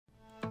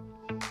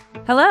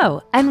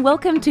Hello, and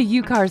welcome to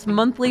UCAR's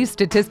monthly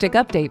statistic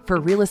update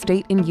for real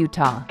estate in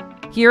Utah.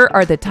 Here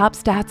are the top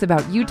stats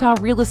about Utah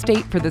real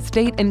estate for the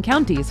state and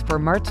counties for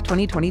March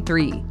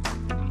 2023.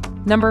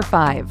 Number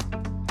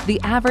 5. The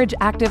average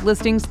active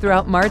listings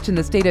throughout March in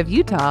the state of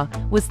Utah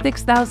was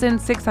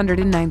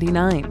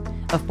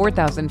 6,699, a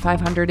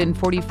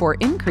 4,544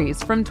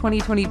 increase from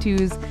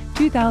 2022's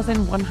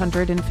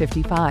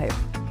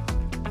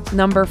 2,155.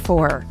 Number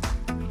 4.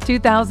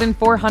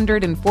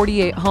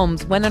 2,448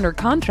 homes went under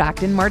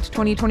contract in March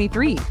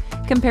 2023,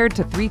 compared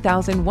to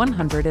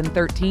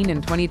 3,113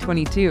 in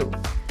 2022,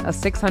 a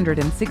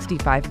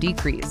 665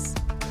 decrease.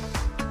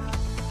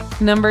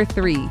 Number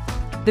 3.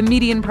 The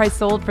median price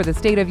sold for the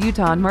state of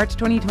Utah in March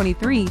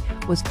 2023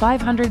 was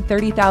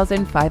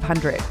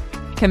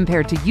 $530,500,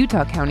 compared to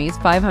Utah County's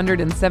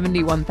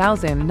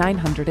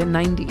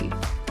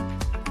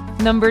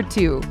 $571,990. Number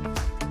 2.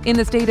 In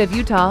the state of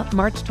Utah,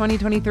 March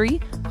 2023,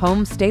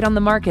 homes stayed on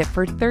the market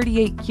for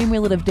 38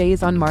 cumulative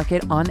days on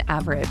market on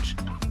average,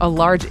 a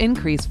large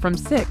increase from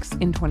 6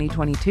 in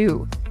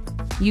 2022.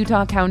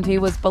 Utah County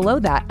was below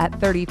that at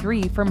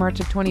 33 for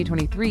March of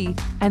 2023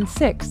 and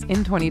 6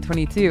 in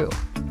 2022.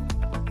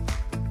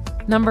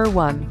 Number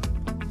 1.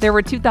 There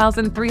were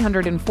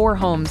 2,304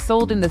 homes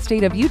sold in the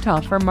state of Utah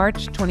for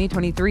March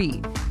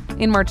 2023.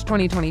 In March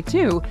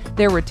 2022,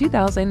 there were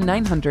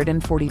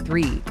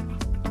 2,943.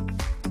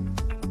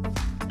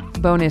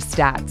 Bonus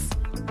stats.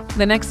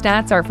 The next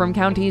stats are from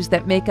counties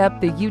that make up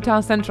the Utah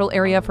Central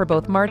area for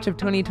both March of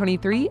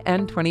 2023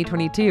 and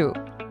 2022.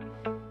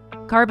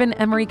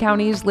 Carbon-Emery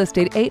counties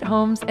listed 8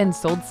 homes and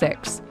sold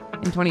 6.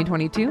 In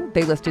 2022,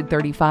 they listed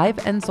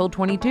 35 and sold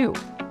 22.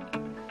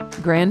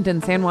 Grand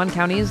and San Juan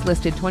counties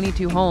listed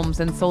 22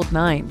 homes and sold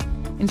 9.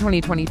 In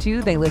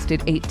 2022, they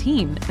listed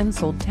 18 and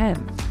sold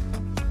 10.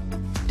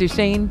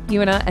 Duchesne,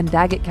 Uinta, and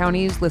Daggett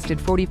counties listed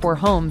 44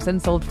 homes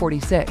and sold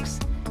 46.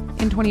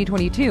 In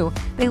 2022,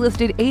 they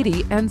listed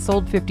 80 and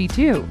sold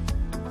 52.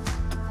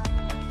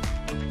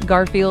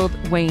 Garfield,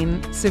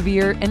 Wayne,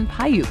 Sevier, and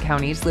Paiute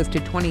counties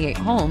listed 28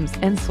 homes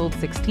and sold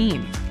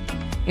 16.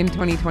 In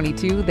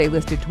 2022, they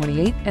listed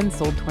 28 and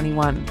sold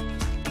 21.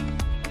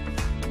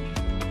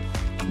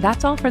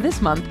 That's all for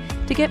this month.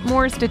 To get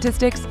more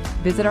statistics,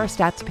 visit our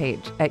stats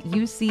page at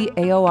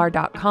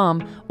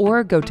ucaor.com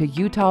or go to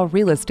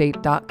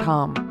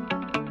utahrealestate.com.